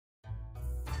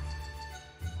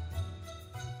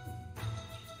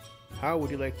how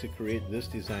would you like to create this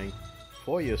design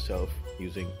for yourself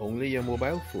using only your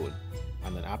mobile phone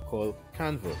and an app called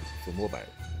Canva for mobile?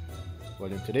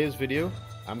 Well, in today's video,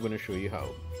 I'm going to show you how.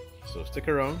 So stick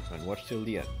around and watch till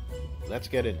the end. Let's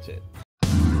get into it.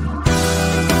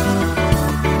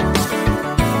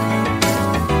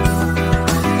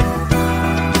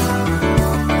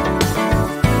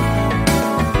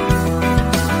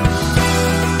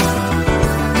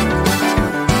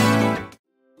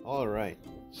 Alright,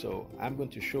 so I'm going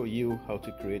to show you how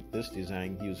to create this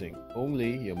design using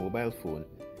only your mobile phone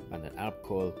and an app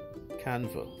called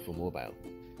Canva for mobile.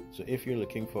 So if you're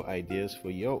looking for ideas for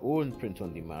your own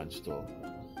print-on-demand store,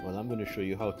 well, I'm going to show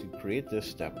you how to create this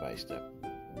step by step.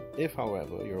 If,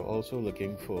 however, you're also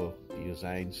looking for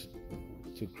designs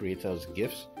to create as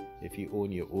gifts, if you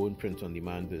own your own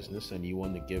print-on-demand business and you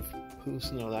want to give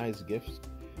personalized gifts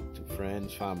to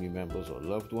friends, family members, or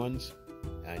loved ones,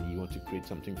 and you want to create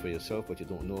something for yourself but you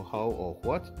don't know how or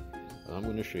what, well, I'm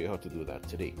going to show you how to do that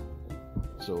today.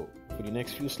 So for the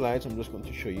next few slides, I'm just going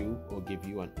to show you or give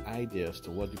you an idea as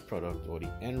to what the product or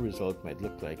the end result might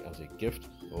look like as a gift,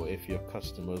 or if your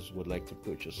customers would like to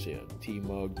purchase, say, a tea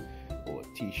mug or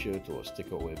a t-shirt or a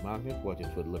sticker or a magnet, what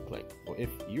it would look like. Or if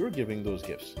you're giving those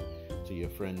gifts to your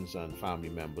friends and family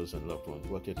members and loved ones,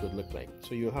 what it would look like.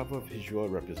 So you'll have a visual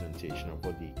representation of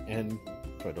what the end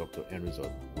product or end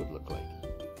result would look like.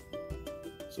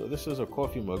 So this is a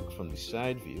coffee mug from the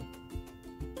side view.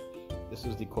 This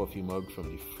is the coffee mug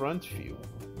from the front view.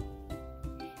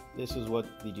 This is what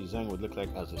the design would look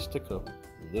like as a sticker.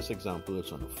 In this example,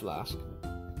 it's on a flask.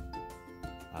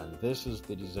 And this is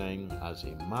the design as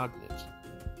a magnet.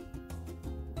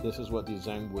 This is what the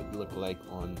design would look like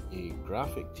on a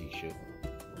graphic t-shirt.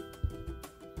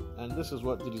 And this is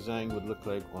what the design would look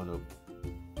like on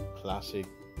a classic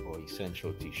or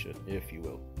essential t-shirt, if you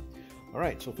will.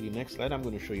 Alright, so for the next slide, I'm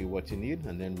going to show you what you need,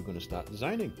 and then we're going to start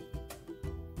designing.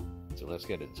 So let's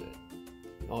get into it.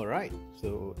 Alright,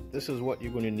 so this is what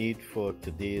you're going to need for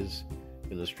today's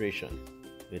illustration.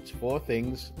 It's 4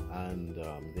 things, and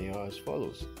they are as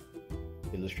follows.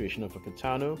 Illustration of a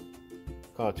katana,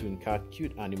 cartoon cat,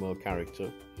 cute animal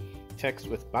character, text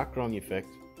with background effect,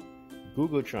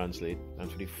 Google Translate,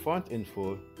 and for the font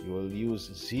info, you will use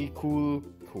Zcool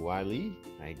Koali,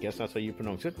 I guess that's how you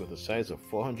pronounce it, with a size of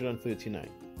 439.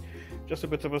 Just a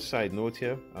bit of a side note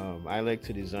here, I like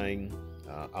to design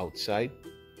outside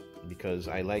because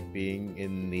I like being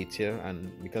in nature,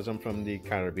 and because I'm from the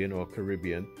Caribbean or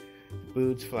Caribbean,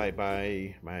 birds fly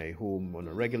by my home on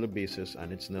a regular basis,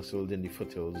 and it's nestled in the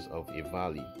foothills of a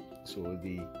valley. So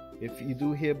if you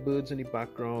do hear birds in the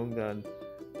background and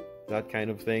that kind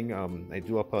of thing, I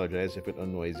do apologize if it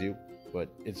annoys you, but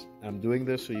I'm doing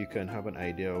this so you can have an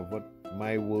idea of what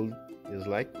my world is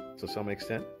like to some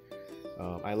extent.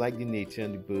 I like the nature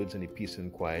and the birds and the peace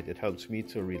and quiet. It helps me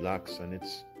to relax, and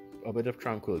it's a bit of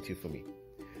tranquility for me.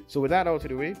 So with that out of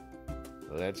the way,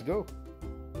 let's go.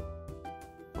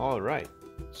 Alright,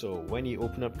 so when you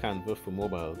open up Canva for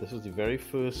mobile, this is the very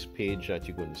first page that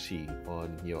you're going to see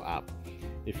on your app.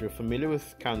 If you're familiar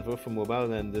with Canva for mobile,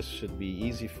 then this should be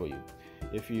easy for you.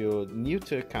 If you're new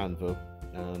to Canva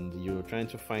and you're trying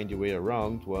to find your way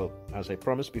around, well, as I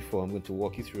promised before, I'm going to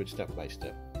walk you through it step by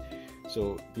step.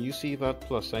 So do you see that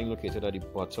plus sign located at the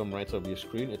bottom right of your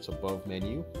screen? It's above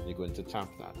menu. You're going to tap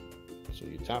that. So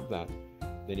you tap that,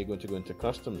 then you're going to go into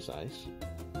custom size,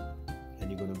 and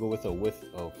you're going to go with a width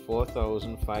of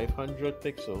 4,500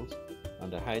 pixels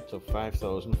and a height of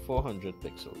 5,400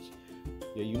 pixels.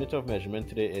 Your unit of measurement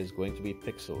today is going to be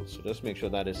pixels, so just make sure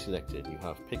that is selected. You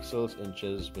have pixels,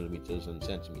 inches, millimeters, and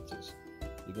centimeters.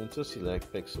 You're going to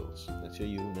select pixels. That's your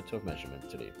unit of measurement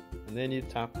today. And then you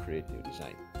tap Create New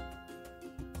Design.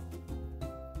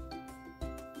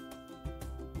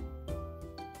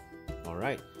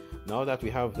 Alright, now that we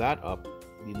have that up,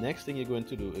 the next thing you're going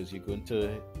to do is you're going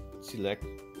to select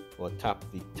or tap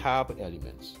the tab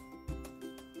elements.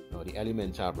 Or the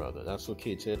element tab rather, that's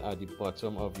located at the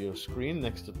bottom of your screen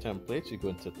next to templates. You're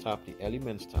going to tap the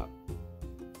elements tab,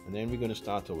 and then we're going to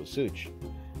start our search.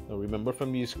 Now remember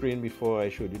from the screen before I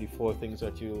showed you the 4 things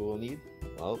that you will need?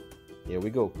 Well, here we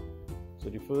go. So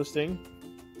the first thing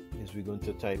is we're going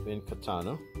to type in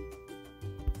katana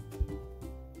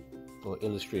or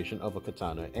illustration of a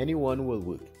katana. Anyone will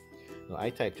work. Now I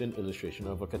typed in illustration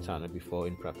of a katana before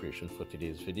in preparation for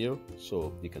today's video,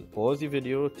 so you can pause the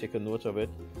video, take a note of it,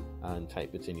 and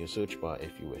type it in your search bar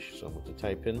if you wish. So I'm going to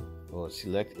type in or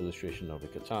select illustration of a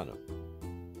katana,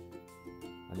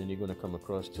 and then you're going to come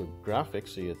across to graphics.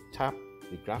 So you tap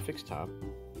the graphics tab,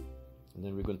 and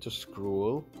then we're going to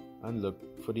scroll and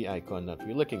look for the icon that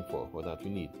we're looking for or that we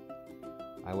need.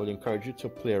 I will encourage you to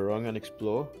play around and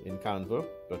explore in Canva,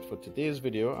 but for today's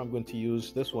video I'm going to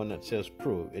use this one that says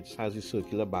Pro. It has a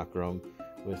circular background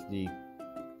with the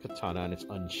katana and it's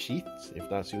unsheathed, if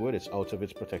that's the word. It's out of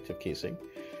its protective casing.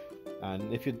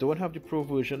 And if you don't have the Pro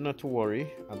version, not to worry,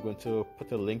 I'm going to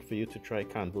put a link for you to try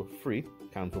Canva free,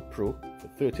 Canva Pro, for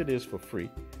 30 days for free,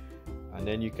 and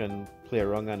then you can play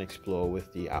around and explore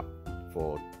with the app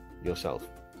for yourself.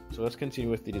 So let's continue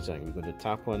with the design. We're going to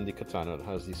tap on the katana that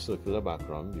has the circular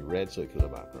background, the red circular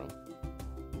background.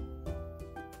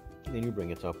 Then you bring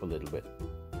it up a little bit.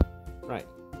 Right,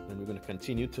 then we're going to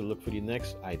continue to look for the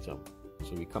next item.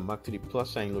 So we come back to the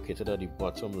plus sign located at the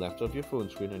bottom left of your phone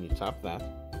screen and you tap that.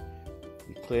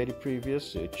 We clear the previous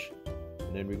search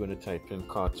and then we're going to type in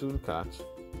cartoon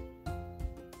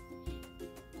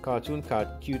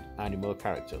cat cute animal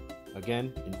character.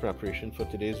 Again, in preparation for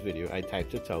today's video, I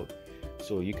typed it out.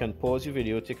 So you can pause your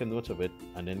video, take a note of it,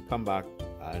 and then come back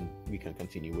and we can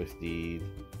continue with the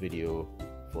video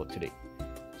for today.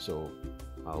 So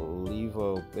I'll leave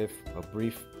a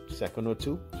brief second or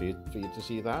two for you to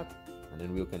see that, and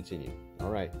then we'll continue.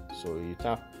 Alright, so you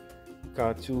tap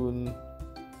cartoon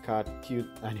cat cute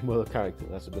animal character.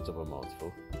 That's a bit of a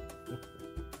mouthful.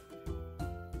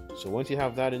 So once you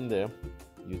have that in there,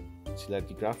 you select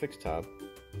the graphics tab,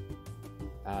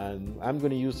 and I'm going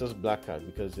to use this black cat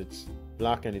because it's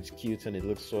black and it's cute and it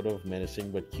looks sort of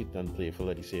menacing but cute and playful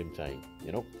at the same time,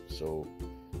 you know, so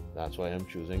that's why I'm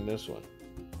choosing this one.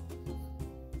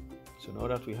 So now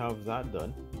that we have that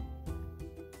done,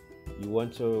 you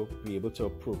want to be able to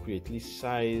appropriately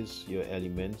size your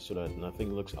elements so that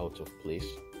nothing looks out of place.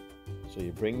 So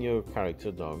you bring your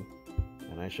character down,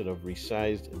 and I should have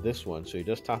resized this one, so you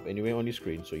just tap anywhere on your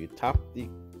screen. So you tap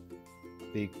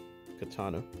the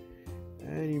katana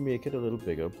and you make it a little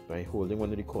bigger by holding one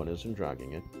of the corners and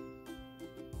dragging it.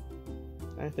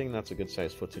 I think that's a good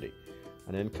size for today.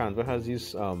 And then Canva has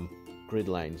these grid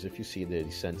lines, if you see there,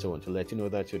 the center one, to let you know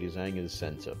that your design is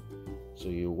center. So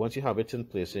once you have it in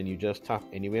place, then you just tap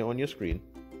anywhere on your screen,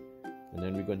 and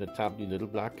then we're going to tap the little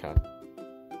black cat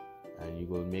and you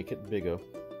will make it bigger,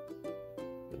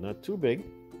 but not too big,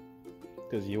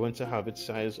 because you want to have it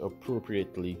sized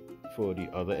appropriately for the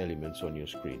other elements on your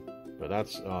screen. But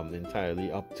that's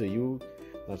entirely up to you.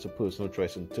 That's a personal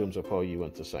choice in terms of how you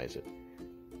want to size it.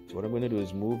 So what I'm going to do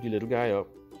is move the little guy up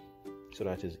so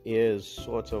that his ear is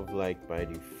sort of like by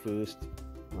the first,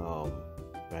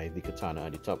 by the katana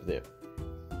at the top there.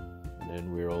 And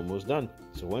then we're almost done.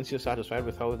 So once you're satisfied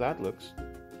with how that looks,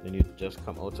 then you just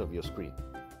come out of your screen.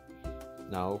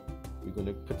 Now we're going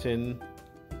to put in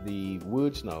the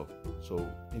words now.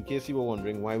 So in case you were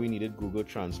wondering why we needed Google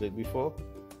Translate before,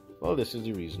 well, this is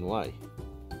the reason why.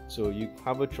 So you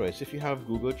have a choice. If you have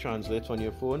Google Translate on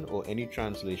your phone or any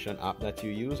translation app that you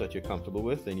use that you're comfortable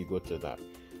with, then you go to that.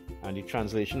 And the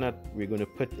translation that we're going to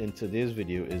put in today's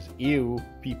video is ew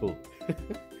people.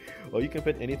 Or you can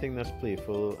put anything that's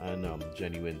playful and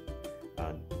genuine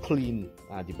and clean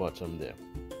at the bottom there,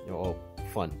 you know, or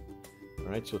fun.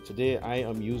 Alright, so today I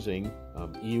am using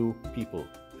ew people.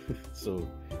 So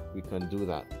we can do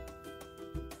that.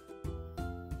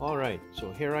 Alright,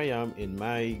 so here I am in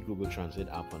my Google Translate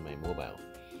app on my mobile.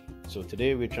 So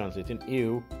today we're translating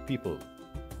ew people,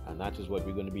 and that is what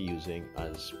we're going to be using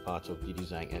as part of the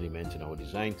design element in our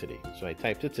design today. So I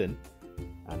typed it in,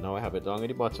 and now I have it down at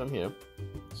the bottom here.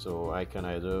 So I can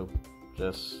either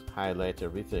just highlight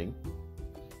everything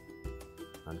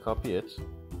and copy it,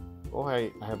 or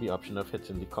I have the option of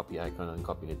hitting the copy icon and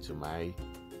copying it to my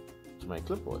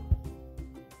clipboard.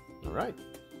 Alright,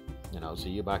 and I'll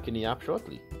see you back in the app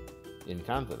shortly, in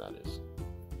Canva that is.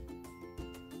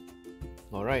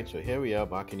 Alright, so here we are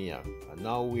back in the app, and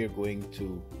now we are going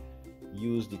to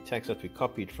use the text that we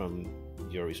copied from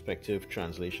your respective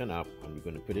translation app, and we're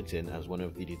going to put it in as one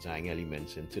of the design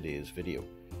elements in today's video.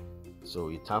 So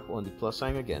you tap on the plus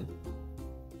sign again,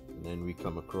 and then we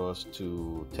come across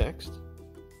to text,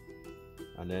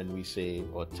 and then we say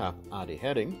or tap add a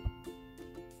heading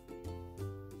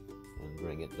and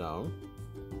bring it down.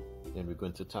 Then we're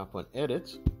going to tap on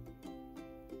edit.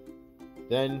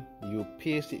 Then you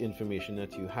paste the information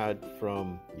that you had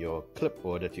from your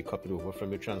clipboard that you copied over from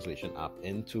your translation app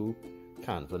into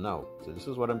Canva now. So this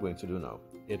is what I'm going to do now.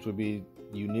 It will be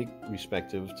unique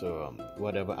respective to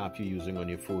whatever app you're using on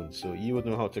your phone, so you would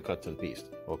know how to cut and paste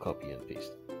or copy and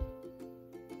paste.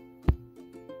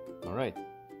 Alright,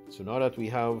 so now that we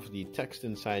have the text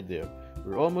inside there,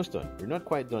 we're almost done. We're not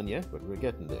quite done yet, but we're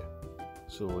getting there.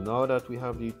 So now that we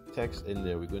have the text in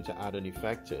there, we're going to add an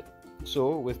effect to it.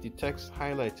 So with the text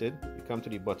highlighted, you come to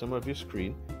the bottom of your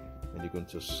screen and you're going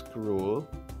to scroll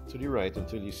to the right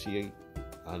until you see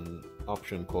an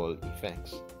option called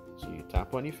effects. So you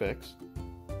tap on effects,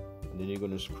 and then you're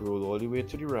going to scroll all the way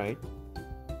to the right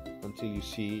until you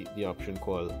see the option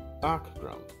called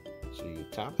background. So you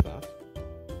tap that,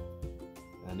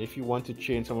 and if you want to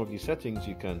change some of the settings,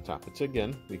 you can tap it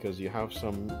again, because you have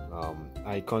some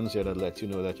icons here that let you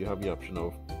know that you have the option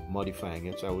of modifying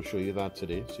it. So I will show you that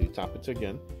today. So you tap it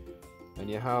again, and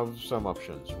you have some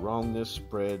options: roundness,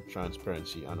 spread,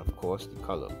 transparency, and of course the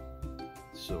color.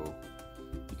 So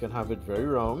you can have it very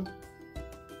round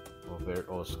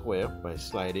or square by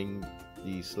sliding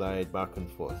the slide back and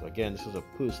forth. Again, this is a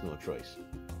personal choice,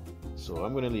 so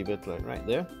I'm going to leave it like right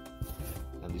there.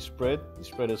 And the spread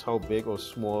is how big or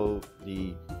small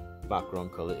the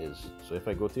background color is. So if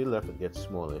I go to the left, it gets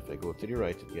smaller. If I go to the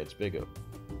right, it gets bigger.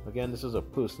 Again, this is a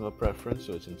personal preference,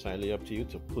 so it's entirely up to you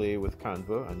to play with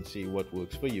Canva and see what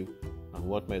works for you and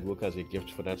what might work as a gift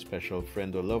for that special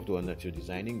friend or loved one that you're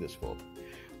designing this for.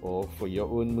 Or for your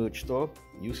own merch store,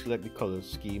 you select the color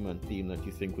scheme and theme that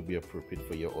you think would be appropriate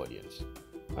for your audience.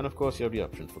 And of course, you have the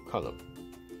option for color.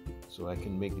 So I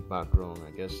can make the background, I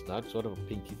guess, that sort of a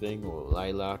pinky thing, or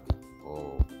lilac,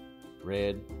 or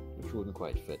red, which wouldn't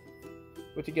quite fit.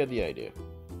 But you get the idea.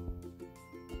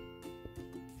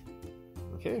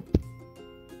 Okay,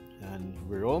 and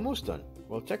we're almost done.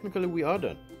 Well, technically we are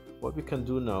done. What we can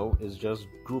do now is just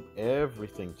group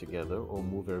everything together, or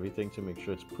move everything to make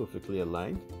sure it's perfectly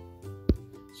aligned.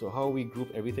 So how we group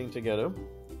everything together,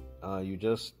 you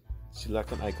just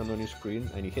select an icon on your screen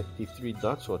and you hit the three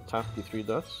dots, or tap the three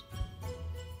dots,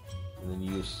 and then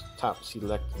you tap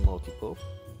select multiple,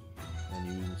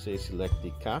 and you say select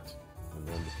the cat and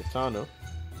then the katana,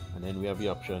 and then we have the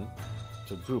option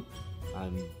to group,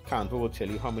 and Canva will tell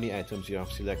you how many items you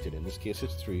have selected. In this case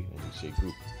it's 3, and you say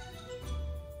group,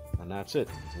 and that's it.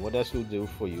 What this will do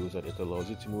for you is that it allows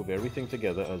you to move everything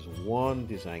together as one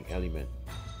design element,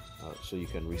 so you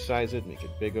can resize it, make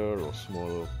it bigger or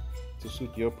smaller to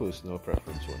suit your personal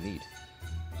preference or need.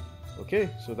 Okay,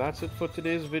 so that's it for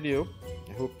today's video.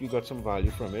 I hope you got some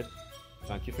value from it.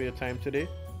 Thank you for your time today.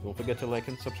 Don't forget to like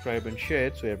and subscribe and share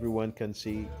it so everyone can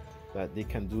see that they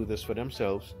can do this for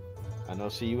themselves. And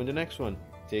I'll see you in the next one.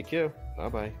 Take care. Bye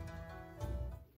bye.